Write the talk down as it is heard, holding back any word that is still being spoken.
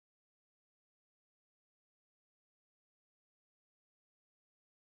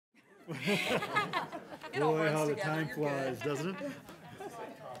It all Boy, runs how the together. time You're good. flies, doesn't it?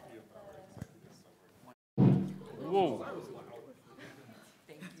 Whoa.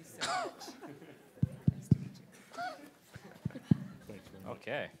 Thank you so much.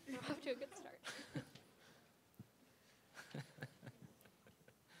 Okay. We're off to a good start.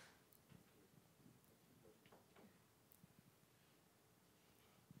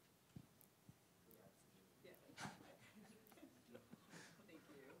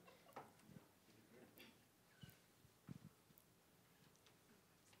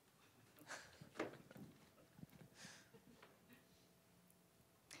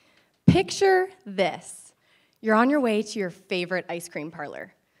 Picture this. You're on your way to your favorite ice cream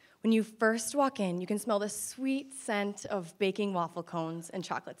parlor. When you first walk in, you can smell the sweet scent of baking waffle cones and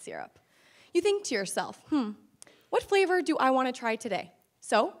chocolate syrup. You think to yourself, what flavor do I want to try today?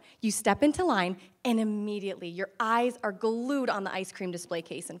 So you step into line, and immediately your eyes are glued on the ice cream display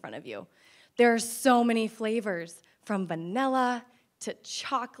case in front of you. There are so many flavors, from vanilla to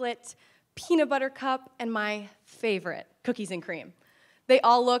chocolate, peanut butter cup, and my favorite, cookies and cream. They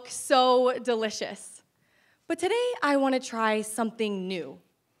all look so delicious. But today I want to try something new,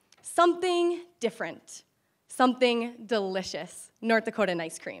 something different, something delicious, North Dakota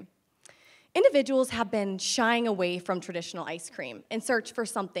ice cream. Individuals have been shying away from traditional ice cream in search for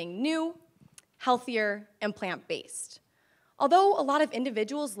something new, healthier, and plant-based. Although a lot of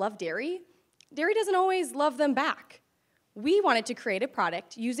individuals love dairy, dairy doesn't always love them back. We wanted to create a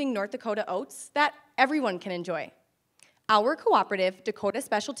product using North Dakota oats that everyone can enjoy. Our cooperative, Dakota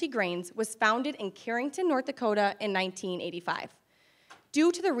Specialty Grains, was founded in Carrington, North Dakota in 1985.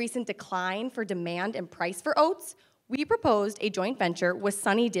 Due to the recent decline for demand and price for oats, we proposed a joint venture with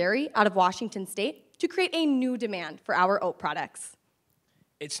Sunny Dairy out of Washington State to create a new demand for our oat products.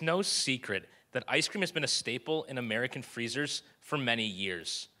 It's no secret that ice cream has been a staple in American freezers for many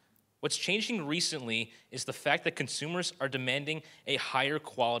years. What's changing recently is the fact that consumers are demanding a higher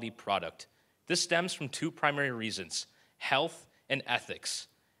quality product. This stems from two primary reasons: health and ethics.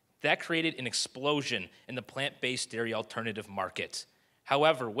 That created an explosion in the plant-based dairy alternative market.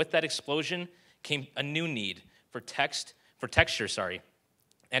 However, with that explosion came a new need for texture,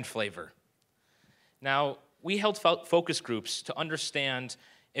 and flavor. Now, we held focus groups to understand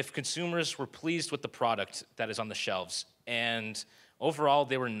if consumers were pleased with the product that is on the shelves, and overall,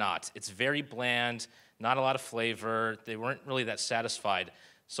 they were not. It's very bland, not a lot of flavor. They weren't really that satisfied.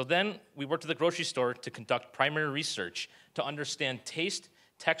 So then we worked at the grocery store to conduct primary research to understand taste,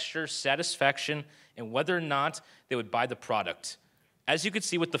 texture, satisfaction, and whether or not they would buy the product. As you could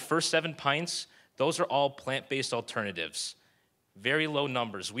see with the first 7 pints, those are all plant-based alternatives. Very low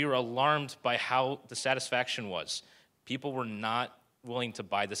numbers. We were alarmed by how the satisfaction was. People were not willing to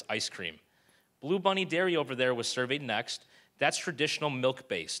buy this ice cream. Blue Bunny Dairy over there was surveyed next. That's traditional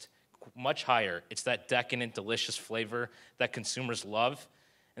milk-based, much higher. It's that decadent, delicious flavor that consumers love.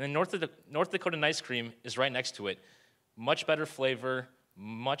 And then North Dakota ice cream is right next to it. Much better flavor,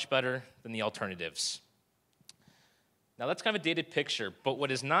 much better than the alternatives. Now that's kind of a dated picture, but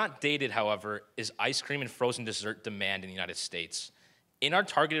what is not dated, however, is ice cream and frozen dessert demand in the United States. In our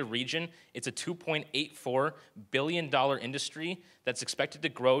targeted region, it's a $2.84 billion industry that's expected to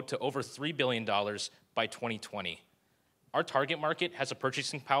grow to over $3 billion by 2020. Our target market has a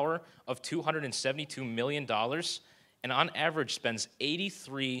purchasing power of $272 million, and on average spends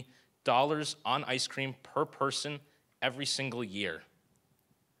 $83 on ice cream per person every single year.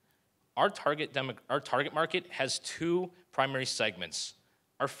 Our target market has 2 primary segments.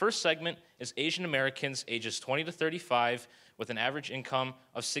 Our first segment is Asian Americans ages 20 to 35 with an average income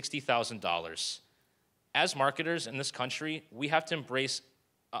of $60,000. As marketers in this country, we have to embrace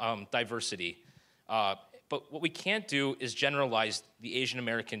diversity. But what we can't do is generalize the Asian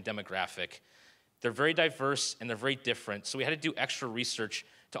American demographic. They're very diverse and they're very different, so we had to do extra research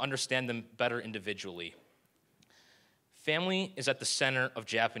to understand them better individually. Family is at the center of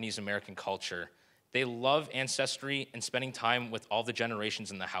Japanese American culture. They love ancestry and spending time with all the generations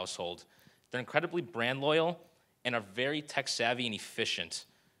in the household. They're incredibly brand loyal and are very tech savvy and efficient.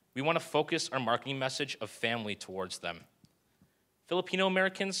 We want to focus our marketing message of family towards them. Filipino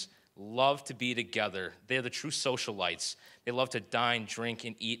Americans love to be together. They're the true socialites. They love to dine, drink,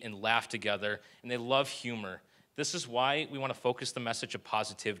 and eat and laugh together, and they love humor. This is why we want to focus the message of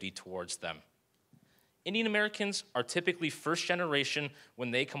positivity towards them. Indian Americans are typically first generation when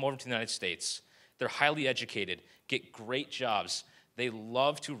they come over to the United States. They're highly educated, get great jobs. They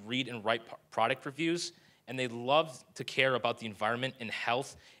love to read and write product reviews, and they love to care about the environment and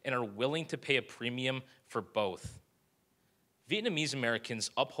health and are willing to pay a premium for both. Vietnamese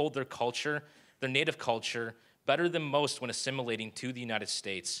Americans uphold their culture, their native culture, better than most when assimilating to the United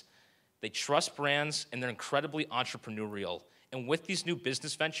States. They trust brands, and they're incredibly entrepreneurial. And with these new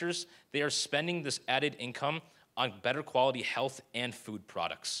business ventures, they are spending this added income on better quality health and food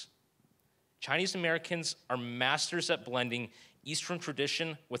products. Chinese Americans are masters at blending Eastern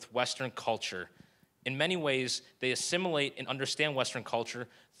tradition with Western culture. In many ways, they assimilate and understand Western culture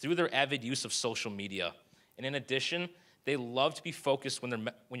through their avid use of social media. And in addition, they love to be focused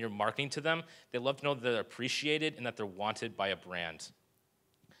when you're marketing to them. They love to know that they're appreciated and that they're wanted by a brand.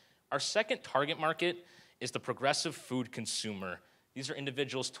 Our second target market is the progressive food consumer. These are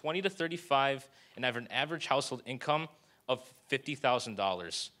individuals 20 to 35 and have an average household income of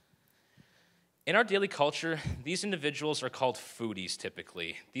 $50,000. In our daily culture, these individuals are called foodies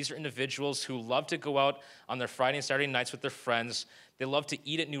typically. These are individuals who love to go out on their Friday and Saturday nights with their friends. They love to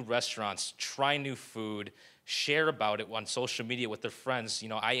eat at new restaurants, try new food, share about it on social media with their friends. You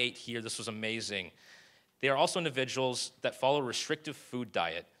know, I ate here, this was amazing. They are also individuals that follow a restrictive food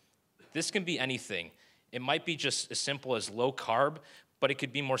diet. This can be anything. It might be just as simple as low carb, but it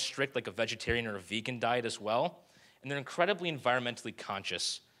could be more strict like a vegetarian or a vegan diet as well. And they're incredibly environmentally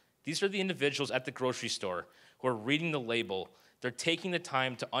conscious. These are the individuals at the grocery store who are reading the label. They're taking the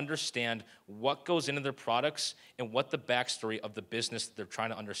time to understand what goes into their products and what the backstory of the business that they're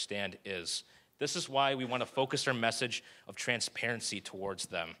trying to understand is. This is why we want to focus our message of transparency towards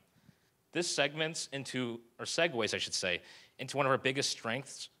them. This segues, I should say, into one of our biggest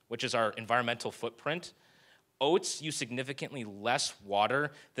strengths, which is our environmental footprint. Oats use significantly less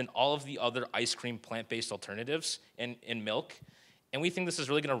water than all of the other ice cream plant-based alternatives in milk. And we think this is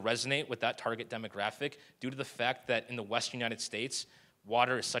really going to resonate with that target demographic due to the fact that in the Western United States,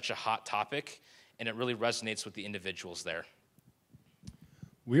 water is such a hot topic, and it really resonates with the individuals there.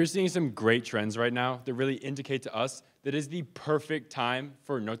 We're seeing some great trends right now that really indicate to us that it is the perfect time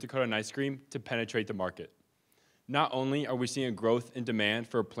for North Dakota ice cream to penetrate the market. Not only are we seeing a growth in demand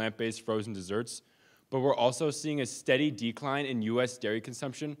for plant-based frozen desserts, but we're also seeing a steady decline in U.S. dairy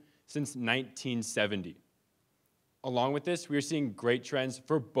consumption since 1970. Along with this, we are seeing great trends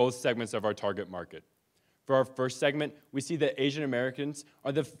for both segments of our target market. For our first segment, we see that Asian Americans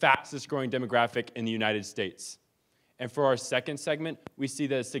are the fastest growing demographic in the United States. And for our second segment, we see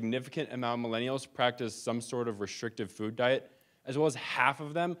that a significant amount of millennials practice some sort of restrictive food diet, as well as half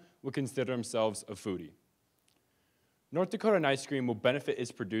of them would consider themselves a foodie. North Dakota ice cream will benefit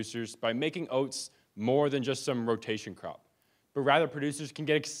its producers by making oats more than just some rotation crop, but rather producers can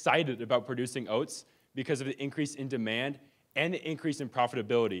get excited about producing oats because of the increase in demand and the increase in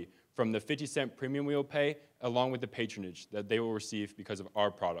profitability from the 50-cent premium we will pay, along with the patronage that they will receive because of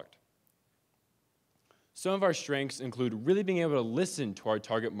our product. Some of our strengths include really being able to listen to our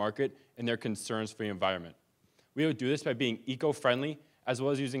target market and their concerns for the environment. We will do this by being eco-friendly, as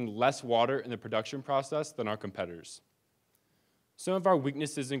well as using less water in the production process than our competitors. Some of our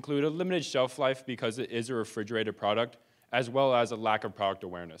weaknesses include a limited shelf life because it is a refrigerated product, as well as a lack of product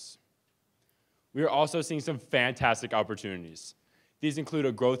awareness. We are also seeing some fantastic opportunities. These include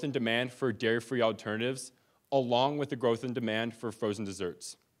a growth in demand for dairy-free alternatives, along with the growth in demand for frozen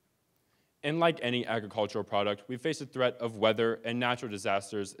desserts. And like any agricultural product, we face a threat of weather and natural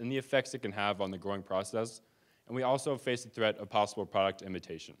disasters and the effects it can have on the growing process, and we also face the threat of possible product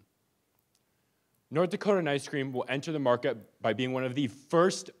imitation. North Dakota ice cream will enter the market by being one of the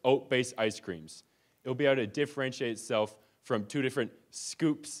first oat-based ice creams. It will be able to differentiate itself from two different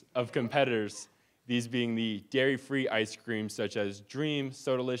scoops of competitors, these being the dairy-free ice creams such as Dream,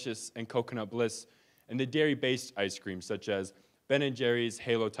 So Delicious, and Coconut Bliss, and the dairy-based ice creams such as Ben & Jerry's,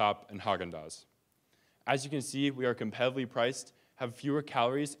 Halo Top, and Haagen-Dazs. As you can see, we are competitively priced, have fewer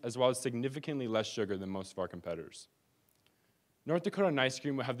calories, as well as significantly less sugar than most of our competitors. North Dakota ice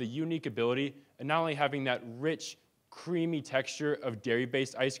cream will have the unique ability of not only having that rich, creamy texture of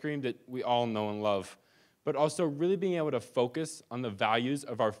dairy-based ice cream that we all know and love, but also really being able to focus on the values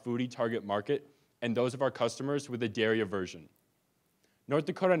of our foodie target market and those of our customers with a dairy aversion. North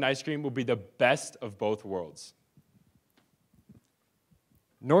Dakota ice cream will be the best of both worlds.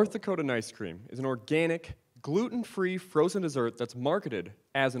 North Dakota ice cream is an organic, gluten-free frozen dessert that's marketed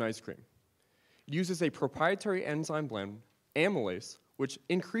as an ice cream. It uses a proprietary enzyme blend, amylase, which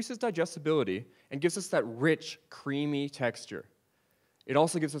increases digestibility and gives us that rich, creamy texture. It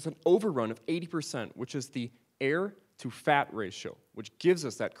also gives us an overrun of 80%, which is the air to fat ratio, which gives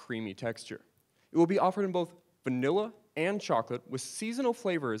us that creamy texture. It will be offered in both vanilla and chocolate with seasonal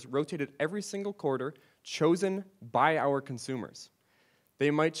flavors rotated every single quarter, chosen by our consumers.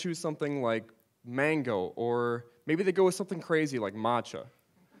 They might choose something like mango, or maybe they go with something crazy like matcha.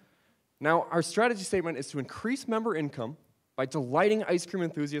 Now, our strategy statement is to increase member income by delighting ice cream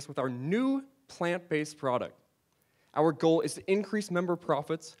enthusiasts with our new plant-based product. Our goal is to increase member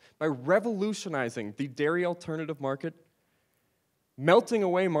profits by revolutionizing the dairy alternative market, melting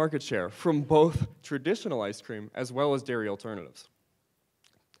away market share from both traditional ice cream as well as dairy alternatives.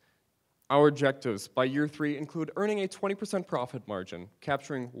 Our objectives by year 3 include earning a 20% profit margin,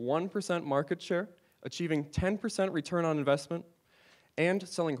 capturing 1% market share, achieving 10% return on investment, and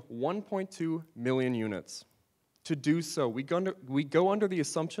selling 1.2 million units. To do so, we go under the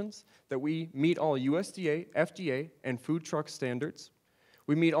assumptions that we meet all USDA, FDA, and food truck standards.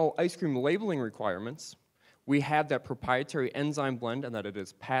 We meet all ice cream labeling requirements. We have that proprietary enzyme blend and that it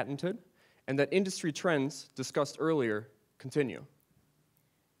is patented, and that industry trends discussed earlier continue.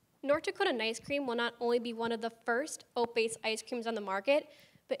 North Dakota Ice Cream will not only be one of the first oat-based ice creams on the market,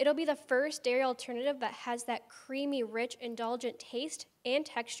 but it'll be the first dairy alternative that has that creamy, rich, indulgent taste and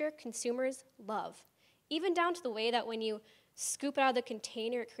texture consumers love. Even down to the way that when you scoop it out of the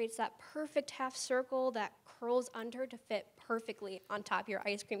container, it creates that perfect half circle that curls under to fit perfectly on top of your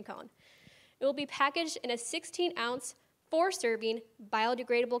ice cream cone. It will be packaged in a 16-ounce, 4-serving,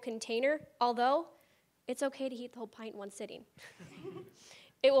 biodegradable container, although it's okay to heat the whole pint in one sitting.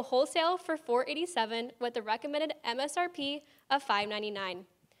 It will wholesale for $4.87 with the recommended MSRP of $5.99.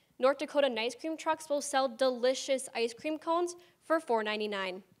 North Dakota Ice Cream trucks will sell delicious ice cream cones for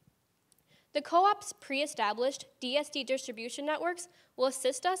 $4.99. The co-op's pre-established DSD distribution networks will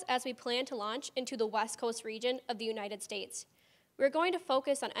assist us as we plan to launch into the West Coast region of the United States. We're going to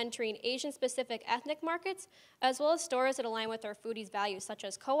focus on entering Asian-specific ethnic markets, as well as stores that align with our foodies' values, such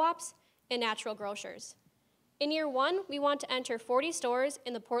as co-ops and natural grocers. In year 1, we want to enter 40 stores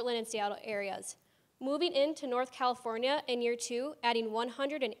in the Portland and Seattle areas. Moving into North California in year 2, adding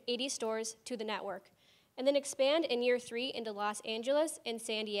 180 stores to the network. And then expand in year 3 into Los Angeles and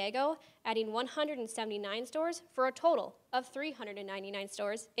San Diego, adding 179 stores for a total of 399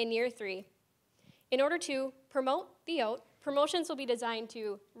 stores in year 3. In order to promote the oat, promotions will be designed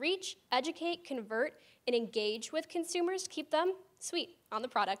to reach, educate, convert, and engage with consumers to keep them sweet on the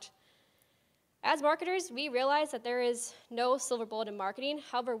product. As marketers, we realize that there is no silver bullet in marketing.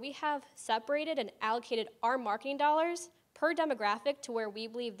 However, we have separated and allocated our marketing dollars per demographic to where we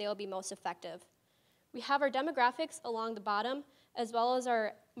believe they'll be most effective. We have our demographics along the bottom, as well as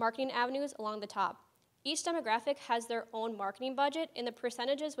our marketing avenues along the top. Each demographic has their own marketing budget, and the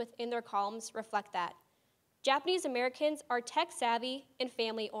percentages within their columns reflect that. Japanese Americans are tech-savvy and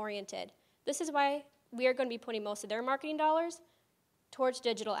family-oriented. This is why we are going to be putting most of their marketing dollars towards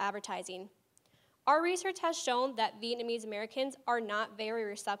digital advertising. Our research has shown that Vietnamese Americans are not very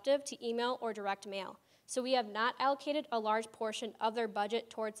receptive to email or direct mail, so we have not allocated a large portion of their budget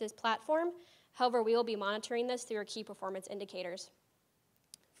towards this platform. However, we will be monitoring this through our key performance indicators.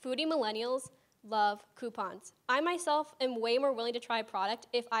 Foodie millennials love coupons. I myself am way more willing to try a product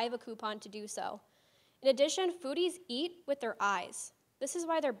if I have a coupon to do so. In addition, foodies eat with their eyes. This is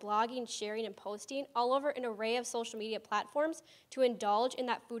why they're blogging, sharing, and posting all over an array of social media platforms to indulge in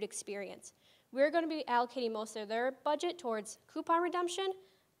that food experience. We're going to be allocating most of their budget towards coupon redemption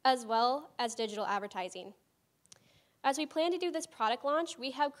as well as digital advertising. As we plan to do this product launch,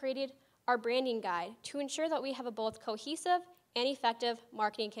 we have created our branding guide to ensure that we have a both cohesive and effective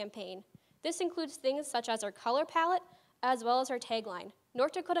marketing campaign. This includes things such as our color palette as well as our tagline,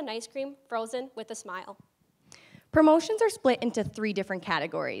 North Dakota Ice Cream, frozen with a smile. Promotions are split into 3 different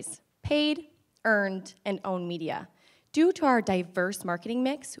categories: paid, earned, and owned media. Due to our diverse marketing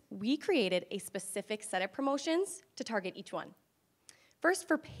mix, we created a specific set of promotions to target each one. First,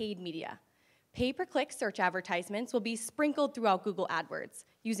 for paid media. Pay-per-click search advertisements will be sprinkled throughout Google AdWords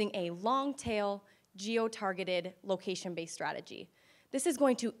using a long-tail, geo-targeted, location-based strategy. This is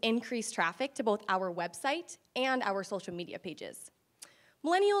going to increase traffic to both our website and our social media pages.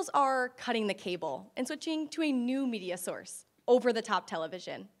 Millennials are cutting the cable and switching to a new media source, over-the-top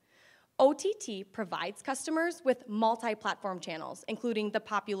television. OTT provides customers with multi-platform channels, including the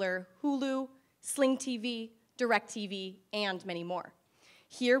popular Hulu, Sling TV, DirecTV, and many more.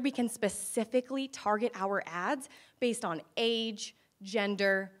 Here we can specifically target our ads based on age,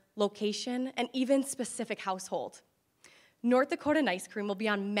 gender, location, and even specific household. North Dakota Ice Cream will be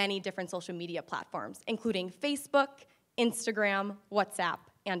on many different social media platforms, including Facebook, Instagram, WhatsApp,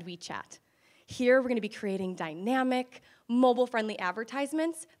 and WeChat. Here we're going to be creating dynamic, mobile-friendly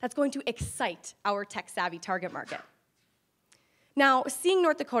advertisements that's going to excite our tech-savvy target market. Now, seeing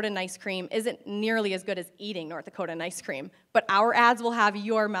North Dakota Ice Cream isn't nearly as good as eating North Dakota Ice Cream, but our ads will have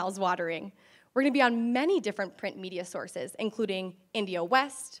your mouths watering. We're going to be on many different print media sources, including India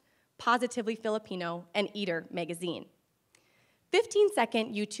West, Positively Filipino, and Eater magazine.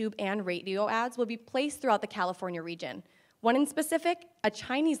 15-second YouTube and radio ads will be placed throughout the California region. One in specific, a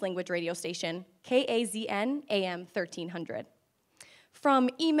Chinese language radio station, KAZN AM 1300. From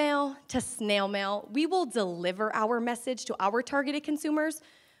email to snail mail, we will deliver our message to our targeted consumers,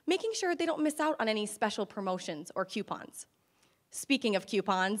 making sure they don't miss out on any special promotions or coupons. Speaking of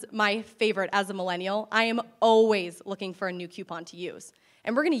coupons, my favorite as a millennial, I am always looking for a new coupon to use.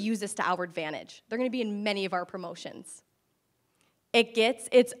 And we're gonna use this to our advantage. They're gonna be in many of our promotions. It gets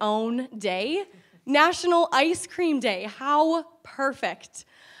its own day, National Ice Cream Day. How perfect.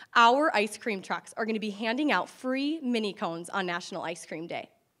 Our ice cream trucks are gonna be handing out free mini cones on National Ice Cream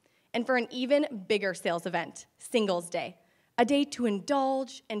Day. And for an even bigger sales event, Singles Day, a day to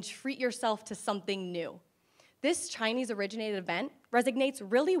indulge and treat yourself to something new. This Chinese-originated event resonates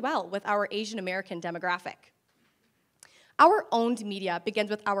really well with our Asian American demographic. Our owned media begins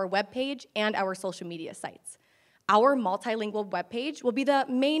with our webpage and our social media sites. Our multilingual webpage will be the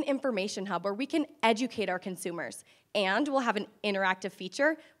main information hub where we can educate our consumers, and we'll have an interactive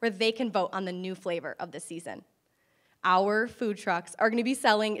feature where they can vote on the new flavor of the season. Our food trucks are gonna be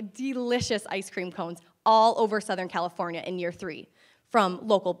selling delicious ice cream cones all over Southern California in year 3, from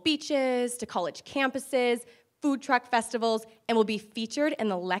local beaches to college campuses, food truck festivals, and will be featured in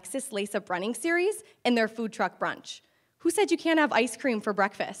the Lexus Lace Up Running Series in their food truck brunch. Who said you can't have ice cream for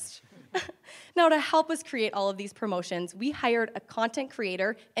breakfast? Now, to help us create all of these promotions, we hired a content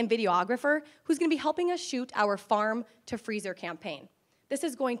creator and videographer who's gonna be helping us shoot our farm to freezer campaign. This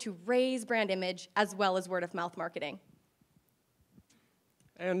is going to raise brand image as well as word of mouth marketing.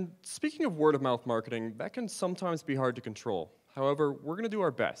 And speaking of word of mouth marketing, that can sometimes be hard to control. However, we're gonna do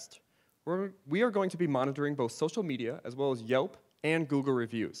our best. We are going to be monitoring both social media as well as Yelp and Google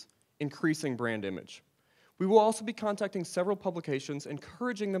reviews, increasing brand image. We will also be contacting several publications,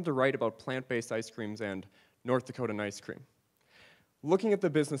 encouraging them to write about plant-based ice creams and North Dakota ice cream. Looking at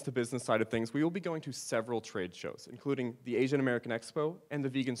the business-to-business side of things, we will be going to several trade shows, including the Asian American Expo and the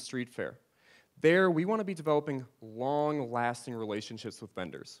Vegan Street Fair. There, we want to be developing long-lasting relationships with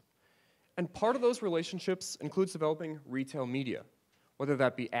vendors. And part of those relationships includes developing retail media, whether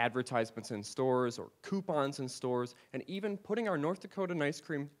that be advertisements in stores or coupons in stores, and even putting our North Dakota ice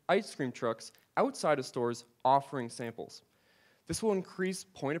cream trucks outside of stores offering samples. This will increase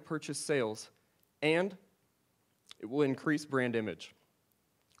point-of-purchase sales, and it will increase brand image.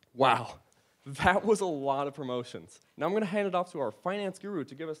 Wow, that was a lot of promotions. Now I'm going to hand it off to our finance guru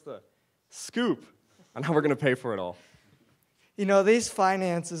to give us the scoop on how we're going to pay for it all. You know, these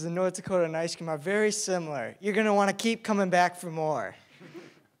finances in North Dakota and ice cream are very similar. You're going to want to keep coming back for more.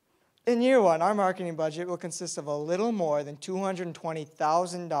 In year 1, our marketing budget will consist of a little more than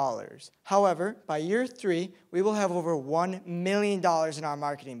 $220,000. However, by year 3, we will have over $1 million in our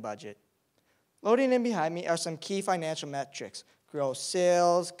marketing budget. Loading in behind me are some key financial metrics: gross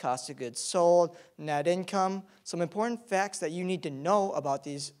sales, cost of goods sold, net income. Some important facts that you need to know about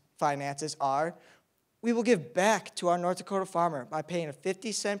these finances are: we will give back to our North Dakota farmer by paying a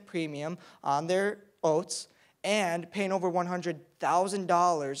 50-cent premium on their oats and paying over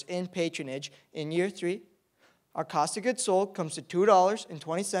 $100,000 in patronage in year 3. Our cost of goods sold comes to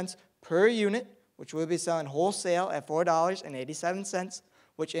 $2.20 per unit, which we'll be selling wholesale at $4.87,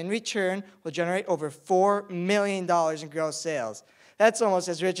 which in return will generate over $4 million in gross sales. That's almost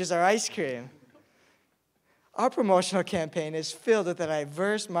as rich as our ice cream. Our promotional campaign is filled with a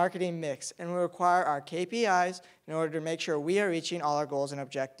diverse marketing mix and will require our KPIs in order to make sure we are reaching all our goals and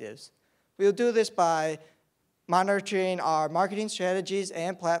objectives. We will do this by monitoring our marketing strategies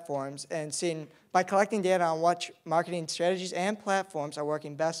and platforms and by collecting data on what marketing strategies and platforms are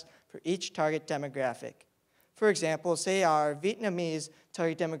working best for each target demographic. For example, say our Vietnamese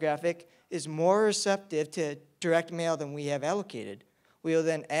target demographic is more receptive to direct mail than we have allocated. We will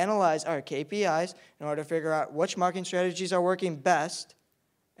then analyze our KPIs in order to figure out which marketing strategies are working best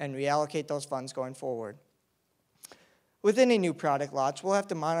and reallocate those funds going forward. With any new product launch, we'll have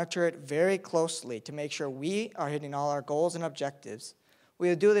to monitor it very closely to make sure we are hitting all our goals and objectives. We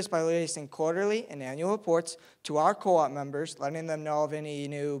will do this by releasing quarterly and annual reports to our co-op members, letting them know of any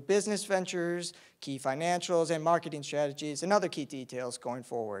new business ventures, key financials, and marketing strategies, and other key details going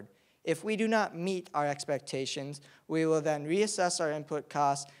forward. If we do not meet our expectations, we will then reassess our input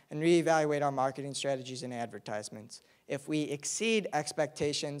costs and reevaluate our marketing strategies and advertisements. If we exceed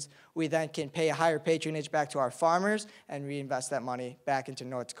expectations, we then can pay a higher patronage back to our farmers and reinvest that money back into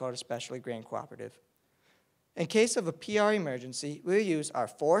North Dakota Specialty Grain Cooperative. In case of a PR emergency, we'll use our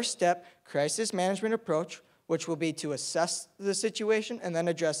 4-step crisis management approach, which will be to assess the situation and then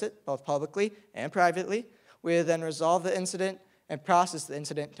address it both publicly and privately. We will then resolve the incident and process the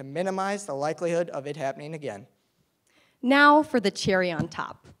incident to minimize the likelihood of it happening again. Now for the cherry on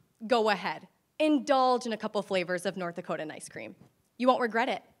top. Go ahead, indulge in a couple flavors of North Dakota ice cream. You won't regret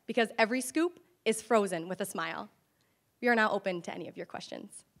it because every scoop is frozen with a smile. We are now open to any of your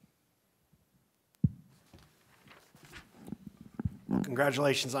questions.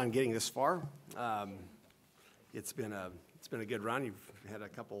 Congratulations on getting this far. It's been a good run. You've had a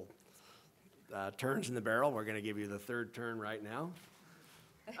couple turns in the barrel. We're going to give you the third turn right now.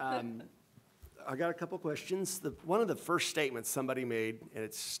 I got a couple questions. One of the first statements somebody made, and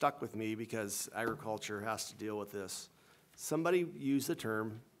it's stuck with me because agriculture has to deal with this. Somebody used the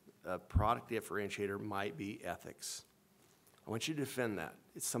term, product differentiator might be ethics. I want you to defend that.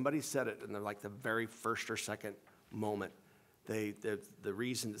 Somebody said it in the very first or second moment. The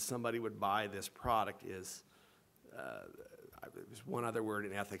reason that somebody would buy this product is, there's one other word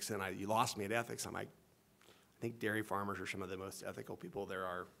in ethics, and you lost me at ethics. I think dairy farmers are some of the most ethical people there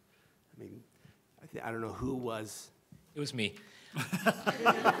are. I mean, I don't know who was. It was me.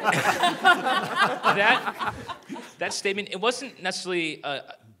 That statement, it wasn't necessarily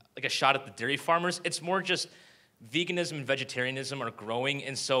like a shot at the dairy farmers. It's more just veganism and vegetarianism are growing,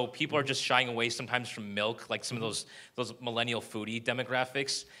 and so people are just shying away sometimes from milk, like some of those millennial foodie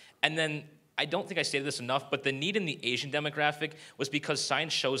demographics. And then I don't think I stated this enough, but the need in the Asian demographic was because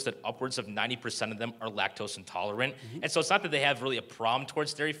science shows that upwards of 90% of them are lactose intolerant. And so it's not that they have really a problem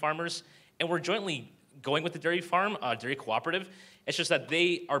towards dairy farmers, and we're jointly going with the dairy farm, dairy cooperative. It's just that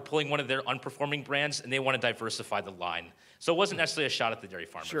they are pulling one of their unperforming brands, and they want to diversify the line. So it wasn't necessarily a shot at the dairy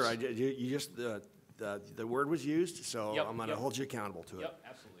farmers. Sure, you just, the word was used, so Yep, I'm going to yep. hold you accountable to it. Yep,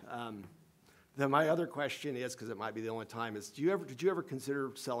 absolutely. Then my other question is, because it might be the only time, is did you ever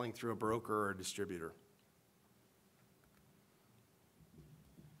consider selling through a broker or a distributor?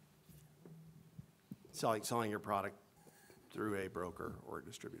 Selling your product through a broker or a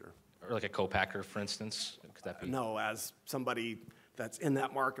distributor? Or like a co-packer, for instance? Could that be? No, as somebody that's in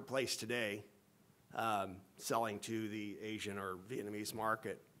that marketplace today, selling to the Asian or Vietnamese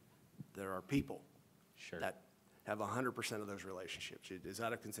market, there are people Sure. that have 100% of those relationships. Is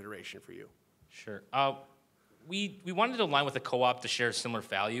that a consideration for you? Sure. We wanted to align with a co-op to share similar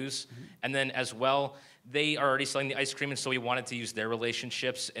values, and then as well, they are already selling the ice cream, and so we wanted to use their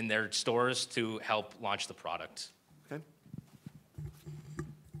relationships in their stores to help launch the product. Okay.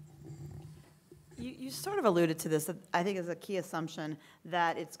 You sort of alluded to this, that I think is a key assumption,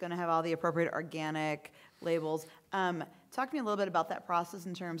 that it's going to have all the appropriate organic labels. Talk to me a little bit about that process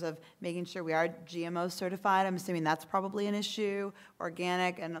in terms of making sure we are GMO certified. I'm assuming that's probably an issue,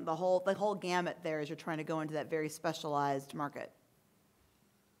 organic, and the whole gamut there as you're trying to go into that very specialized market.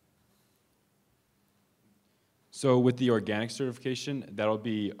 So with the organic certification, that'll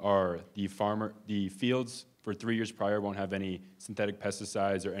be the fields for 3 years prior won't have any synthetic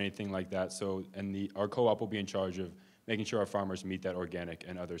pesticides or anything like that. So, and our co-op will be in charge of making sure our farmers meet that organic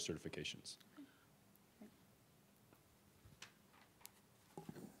and other certifications.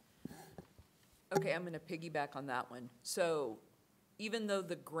 Okay, I'm going to piggyback on that one. So even though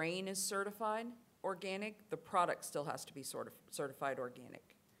the grain is certified organic, the product still has to be certified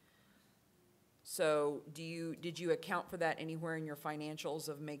organic. So did you account for that anywhere in your financials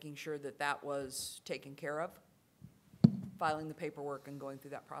of making sure that that was taken care of? Filing the paperwork and going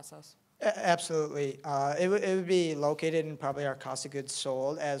through that process? Absolutely. It would be located in probably our cost of goods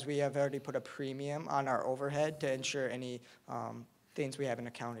sold, as we have already put a premium on our overhead to ensure any things we haven't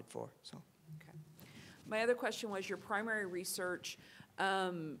accounted for. So. Okay. My other question was your primary research.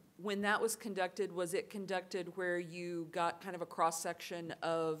 When that was was it conducted where you got kind of a cross-section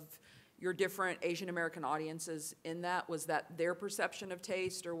of your different Asian American audiences in that? Was that their perception of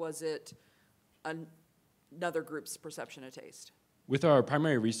taste, or was it another group's perception of taste? With our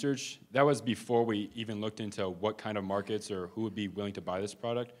primary research, that was before we even looked into what kind of markets or who would be willing to buy this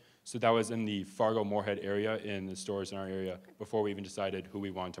product. So that was in the Fargo-Moorhead area, in the stores in our area, before we even decided who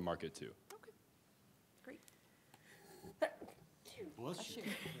we wanted to market to. Okay, great.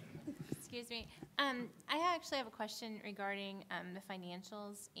 Excuse me. I actually have a question regarding the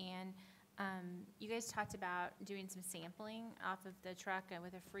financials, and you guys talked about doing some sampling off of the truck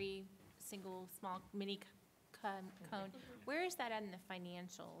with a free single small mini cone. Where is that at in the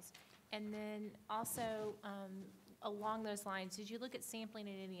financials? And then also along those lines, did you look at sampling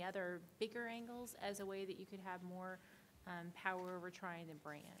at any other bigger angles as a way that you could have more power over trying the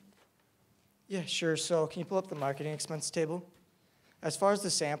brand? Yeah, sure. So can you pull up the marketing expense table? As far as the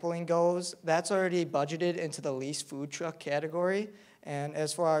sampling goes, that's already budgeted into the leased food truck category. And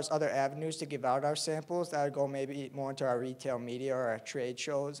as far as other avenues to give out our samples, that would go maybe more into our retail media or our trade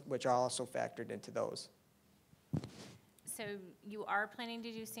shows, which are also factored into those. So you are planning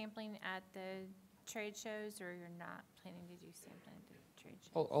to do sampling at the trade shows, or you're not planning to do sampling at the trade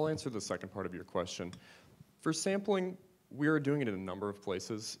shows? I'll answer the second part of your question. For sampling, we are doing it in a number of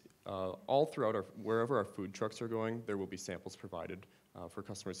places. All throughout wherever our food trucks are going, there will be samples provided for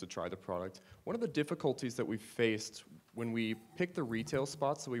customers to try the product. One of the difficulties that we faced when we picked the retail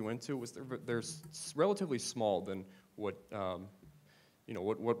spots that we went to was they're relatively small than what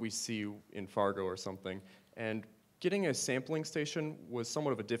what we see in Fargo or something. And getting a sampling station was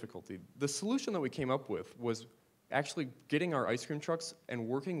somewhat of a difficulty. The solution that we came up with was actually getting our ice cream trucks and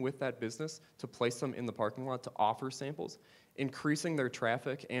working with that business to place them in the parking lot to offer samples, increasing their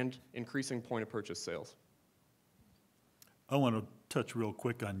traffic and increasing point of purchase sales. I want to touch real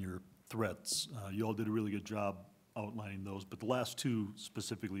quick on your threats. You all did a really good job outlining those, but the last two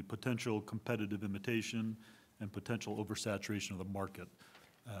specifically, potential competitive imitation and potential oversaturation of the market.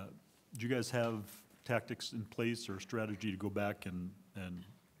 Do you guys have tactics in place or strategy to go back and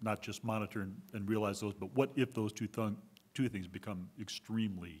not just monitor and realize those, but what if those two things become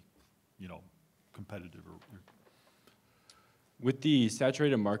extremely, competitive? With the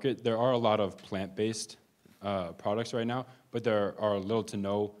saturated market, there are a lot of plant-based products right now, but there are little to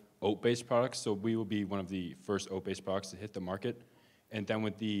no oat-based products, so we will be one of the first oat-based products to hit the market. And then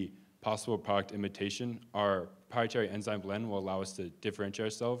with the possible product imitation, our proprietary enzyme blend will allow us to differentiate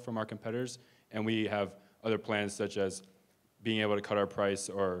ourselves from our competitors, and we have other plans such as being able to cut our price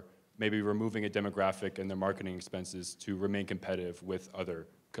or maybe removing a demographic and their marketing expenses to remain competitive with other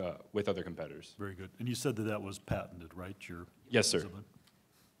competitors. Very good. And you said that was patented, right? Yes, sir.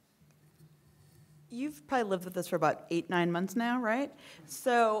 You've probably lived with this for about 8-9 months now, right?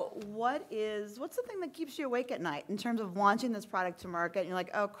 So what's the thing that keeps you awake at night in terms of launching this product to market? And you're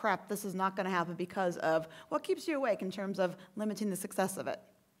like, oh crap, this is not going to happen because of, what keeps you awake in terms of limiting the success of it?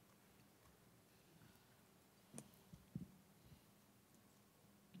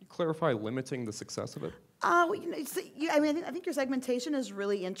 Can you clarify limiting the success of it? Well, I think your segmentation is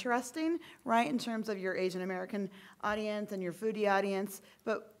really interesting, right, in terms of your Asian American audience and your foodie audience,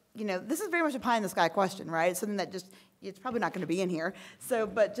 but this is very much a pie-in-the-sky question, right? It's something that it's probably not going to be in here. So,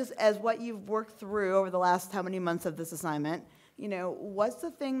 but just as what you've worked through over the last how many months of this assignment, what's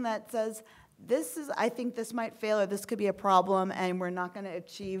the thing that says, I think this might fail or this could be a problem and we're not going to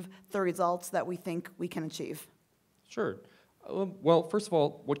achieve the results that we think we can achieve? Sure. Well, first of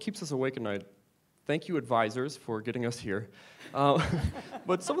all, what keeps us awake at night, thank you advisors for getting us here.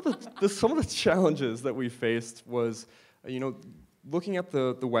 But some of the challenges that we faced was, looking at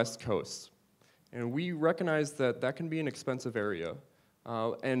the West Coast, and we recognize that can be an expensive area.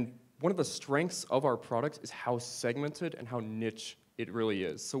 And one of the strengths of our product is how segmented and how niche it really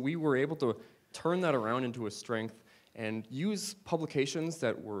is. So we were able to turn that around into a strength and use publications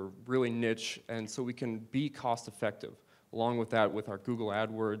that were really niche, and so we can be cost effective. Along with that, with our Google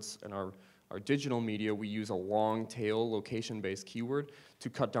AdWords and our digital media, we use a long tail location-based keyword to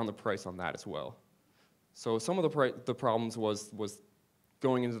cut down the price on that as well. So some of the problems was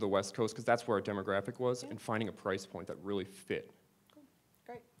going into the West Coast, because that's where our demographic was, and finding a price point that really fit. Cool.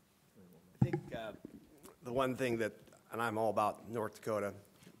 Great. I think the one thing that, and I'm all about North Dakota,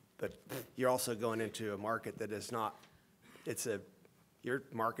 but you're also going into a market that is not, you're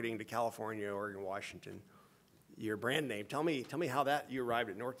marketing to California, Oregon, Washington. Your brand name, tell me how that you arrived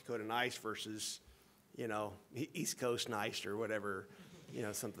at North Dakota Nice versus, East Coast Nice or whatever,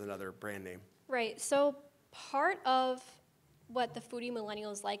 something other brand name. Right, so part of what the foodie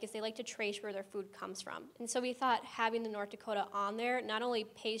millennials like is they like to trace where their food comes from. And so we thought having the North Dakota on there not only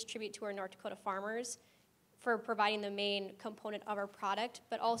pays tribute to our North Dakota farmers for providing the main component of our product,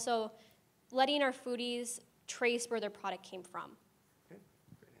 but also letting our foodies trace where their product came from. Okay,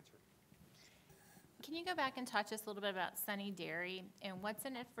 great answer. Can you go back and talk to us a little bit about Sunny Dairy and what's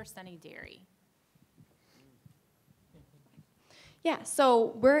in it for Sunny Dairy? Yeah,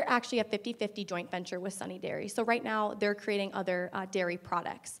 so we're actually a 50-50 joint venture with Sunny Dairy. So right now, they're creating other dairy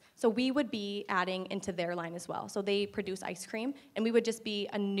products. So we would be adding into their line as well. So they produce ice cream, and we would just be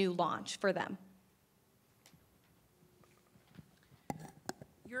a new launch for them.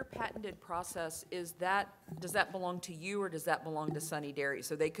 Your patented process, does that belong to you or does that belong to Sunny Dairy?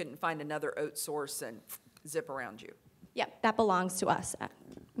 So they couldn't find another oat source and zip around you? Yeah, that belongs to us.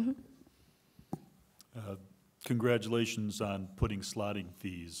 Congratulations on putting slotting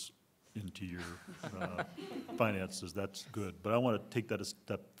fees into your finances. That's good. But I want to take that a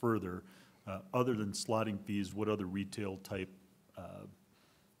step further. Other than slotting fees, what other retail type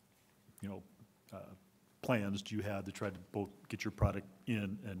plans do you have to try to both get your product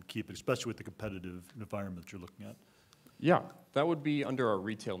in and keep it, especially with the competitive environment you're looking at? Yeah, that would be under our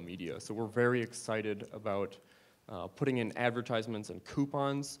retail media. So we're very excited about putting in advertisements and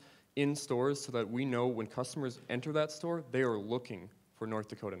coupons in stores so that we know when customers enter that store, they are looking for North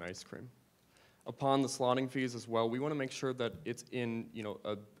Dakota ice cream. Upon the slotting fees as well, we want to make sure that it's in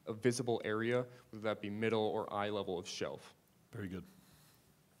a visible area, whether that be middle or eye level of shelf. Very good.